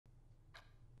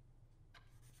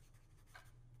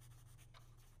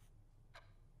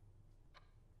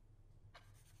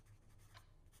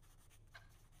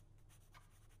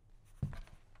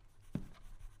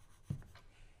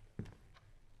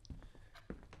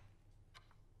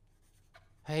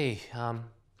Hey,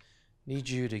 need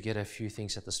you to get a few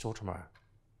things at the store tomorrow.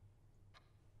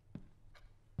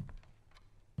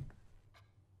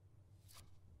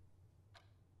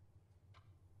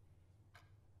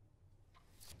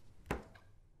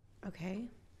 Okay.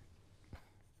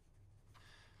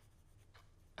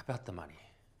 About the money.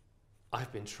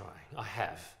 I've been trying. I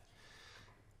have.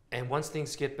 And once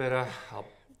things get better, I'll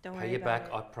pay you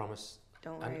back, I promise.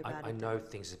 Don't worry about it. I know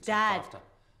things are tough Dad. after.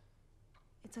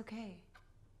 It's okay.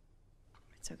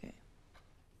 It's okay.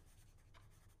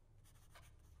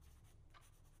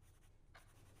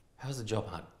 How's the job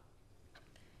hunt?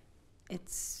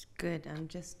 It's good. I'm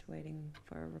just waiting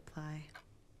for a reply.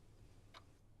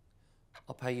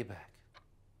 I'll pay you back.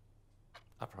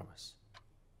 I promise.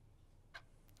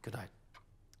 Good night.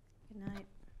 Good night.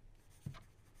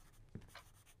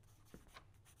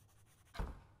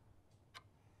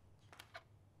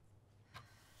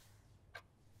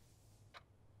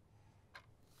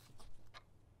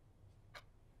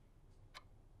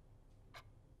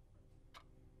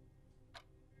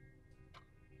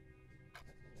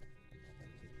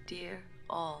 Dear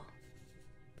all,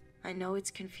 I know it's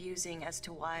confusing as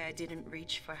to why I didn't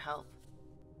reach for help,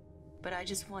 but I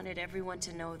just wanted everyone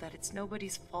to know that it's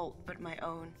nobody's fault but my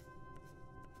own.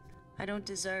 I don't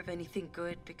deserve anything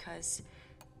good because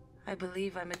I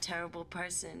believe I'm a terrible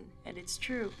person, and it's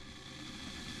true.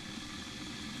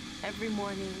 Every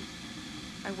morning,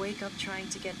 I wake up trying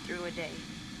to get through a day,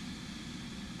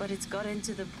 but it's gotten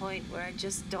to the point where I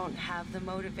just don't have the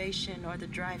motivation or the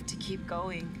drive to keep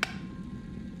going.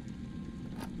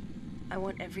 I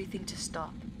want everything to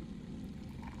stop.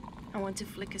 I want to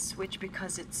flick a switch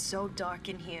because it's so dark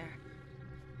in here.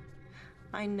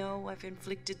 I know I've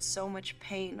inflicted so much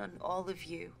pain on all of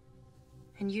you,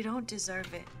 and you don't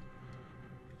deserve it.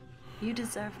 You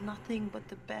deserve nothing but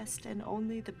the best and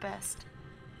only the best.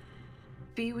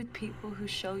 Be with people who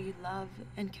show you love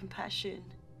and compassion.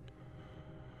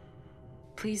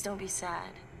 Please don't be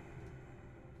sad.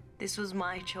 This was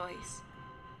my choice.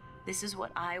 This is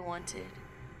what I wanted.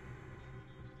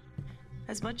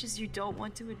 As much as you don't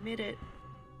want to admit it,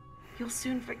 you'll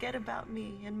soon forget about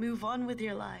me and move on with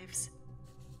your lives.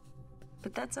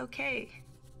 But that's okay.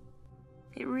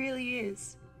 It really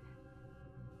is.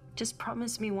 Just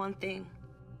promise me one thing.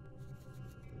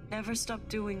 Never stop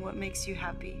doing what makes you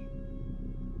happy.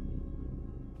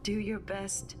 Do your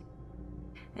best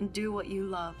and do what you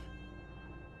love.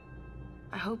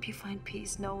 I hope you find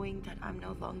peace knowing that I'm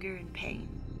no longer in pain.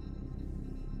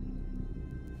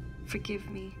 Forgive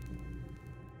me.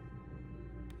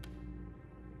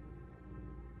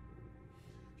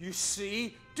 You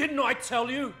see? Didn't I tell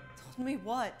you? Told me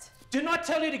what? Didn't I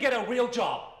tell you to get a real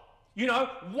job? You know,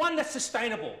 one that's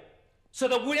sustainable, so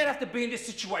that we don't have to be in this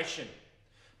situation.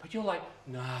 But you're like,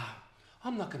 nah,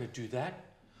 I'm not gonna do that.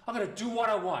 I'm gonna do what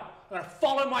I want. I'm gonna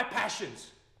follow my passions.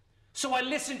 So I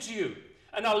listen to you,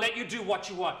 and I'll let you do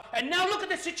what you want. And now look at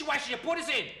the situation you put us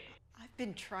in. I've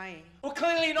been trying. Well,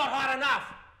 clearly not hard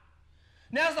enough.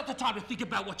 Now's not the time to think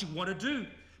about what you want to do,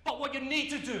 but what you need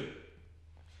to do.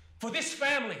 For this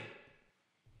family.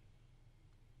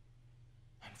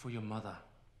 And for your mother.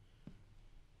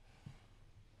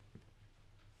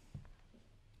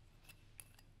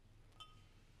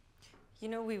 You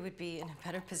know we would be in a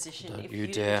better position if you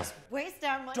you dare. just waste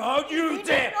our money. Don't you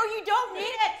dare! No, you don't need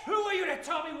it! Who are you to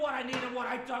tell me what I need and what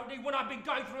I don't need when I've been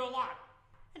going through a lot?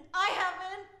 And I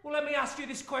haven't. Well, let me ask you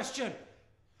this question.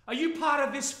 Are you part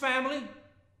of this family?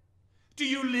 Do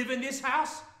you live in this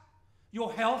house?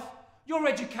 Your health? Your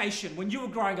education when you were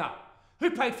growing up,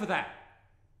 who paid for that?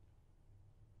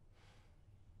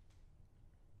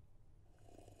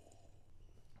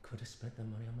 Could have spent the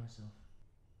money on myself.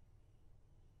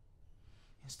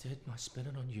 Instead, I spent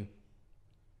it on you.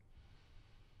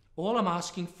 All I'm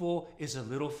asking for is a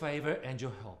little favor and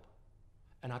your help.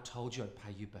 And I told you I'd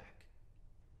pay you back.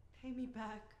 Pay me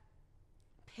back?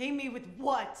 Pay me with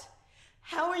what?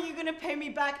 How are you gonna pay me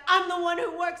back? I'm the one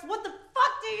who works. What the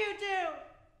fuck do you do?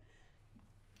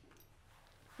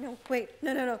 No, wait,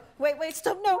 no. Wait,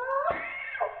 stop, no.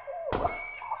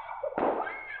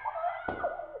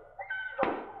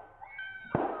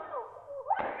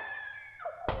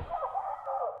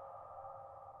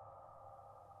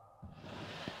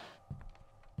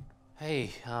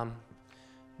 Hey,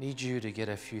 need you to get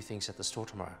a few things at the store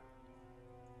tomorrow.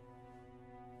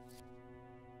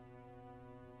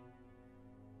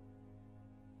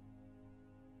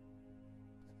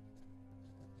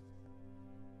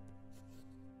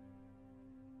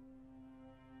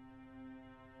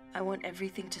 I want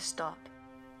everything to stop.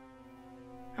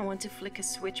 I want to flick a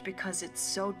switch because it's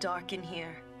so dark in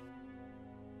here.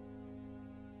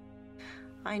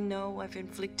 I know I've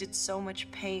inflicted so much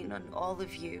pain on all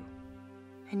of you,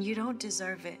 and you don't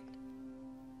deserve it.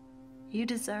 You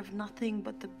deserve nothing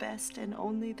but the best and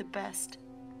only the best.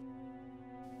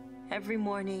 Every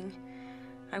morning,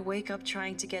 I wake up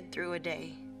trying to get through a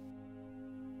day.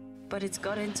 But it's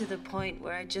gotten to the point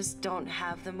where I just don't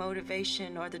have the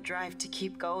motivation or the drive to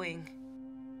keep going.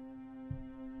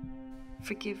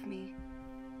 Forgive me.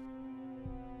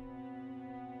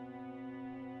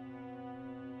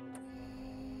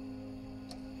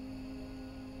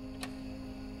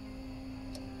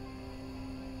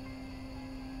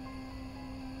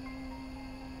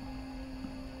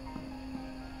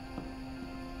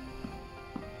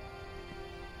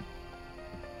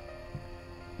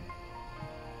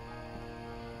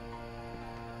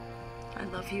 I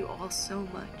love you all so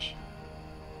much.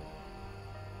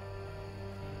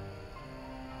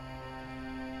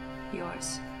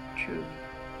 Yours, truly.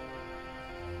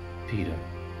 Peter.